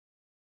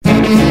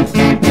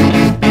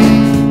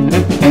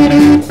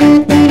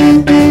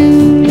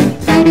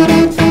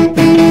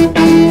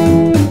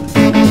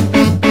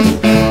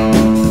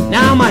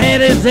Now my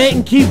head is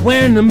aching, keep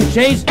wearing them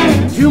shades.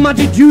 Too much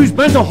juice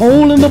burns a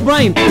hole in my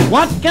brain.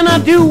 What can I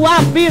do?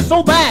 I feel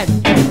so bad.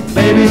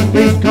 Baby,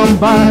 please come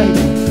by.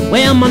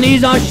 Well, my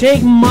knees are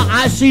shaking, my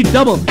eyes see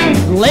double.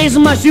 Lace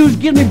in my shoes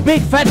give me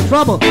big fat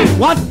trouble.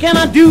 What can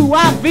I do?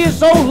 I feel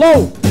so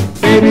low.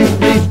 Baby,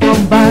 please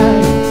come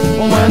by.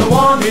 When the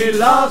one he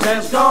loves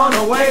has gone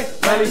away,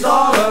 well, he's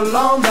all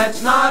alone,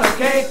 that's not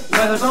okay.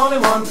 Well, there's only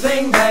one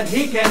thing that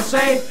he can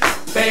say: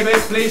 baby,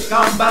 please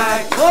come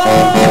back.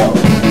 Oh!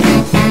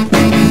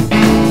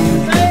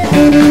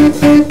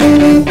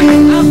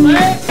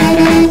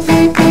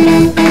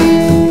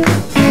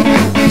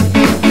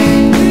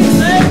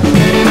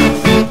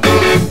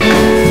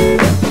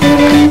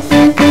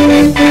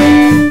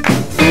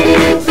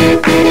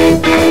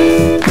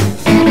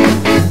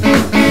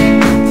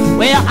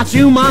 Well, I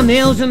chew my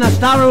nails and I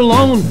started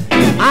alone.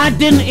 I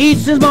didn't eat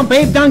since my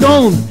babe done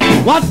gone.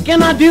 What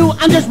can I do?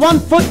 I'm just 1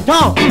 foot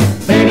tall.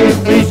 Baby,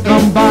 please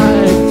come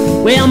by.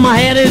 Well, my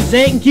head is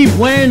aching, keep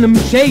wearing them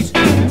shades.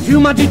 Too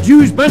much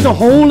juice burns a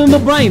hole in my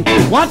brain.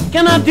 What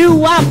can I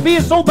do? I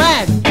feel so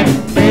bad.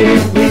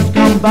 Baby, please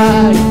come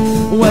by.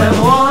 Well,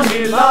 the one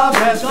he loves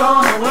has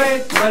gone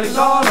away, well, he's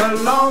all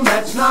alone,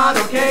 that's not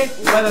okay.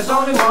 Well, there's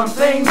only one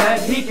thing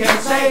that he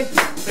can say: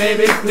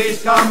 baby,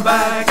 please come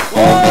back.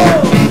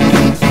 Oh!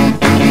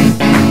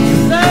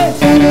 Say, I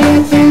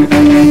say,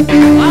 please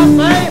say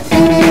that.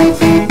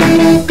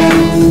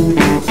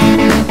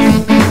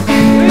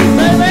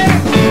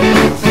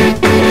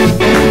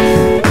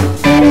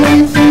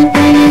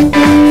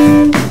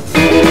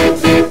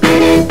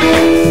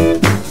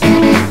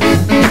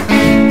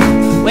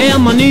 Well,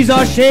 my knees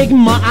are shaking,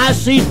 my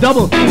eyes see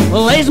double.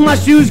 Lace in my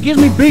shoes gives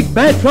me big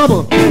bad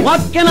trouble.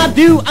 What can I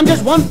do? I'm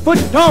just 1 foot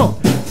tall.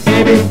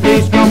 Baby,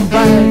 please come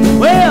back.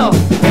 Well,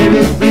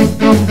 baby, please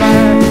come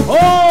back.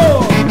 Oh!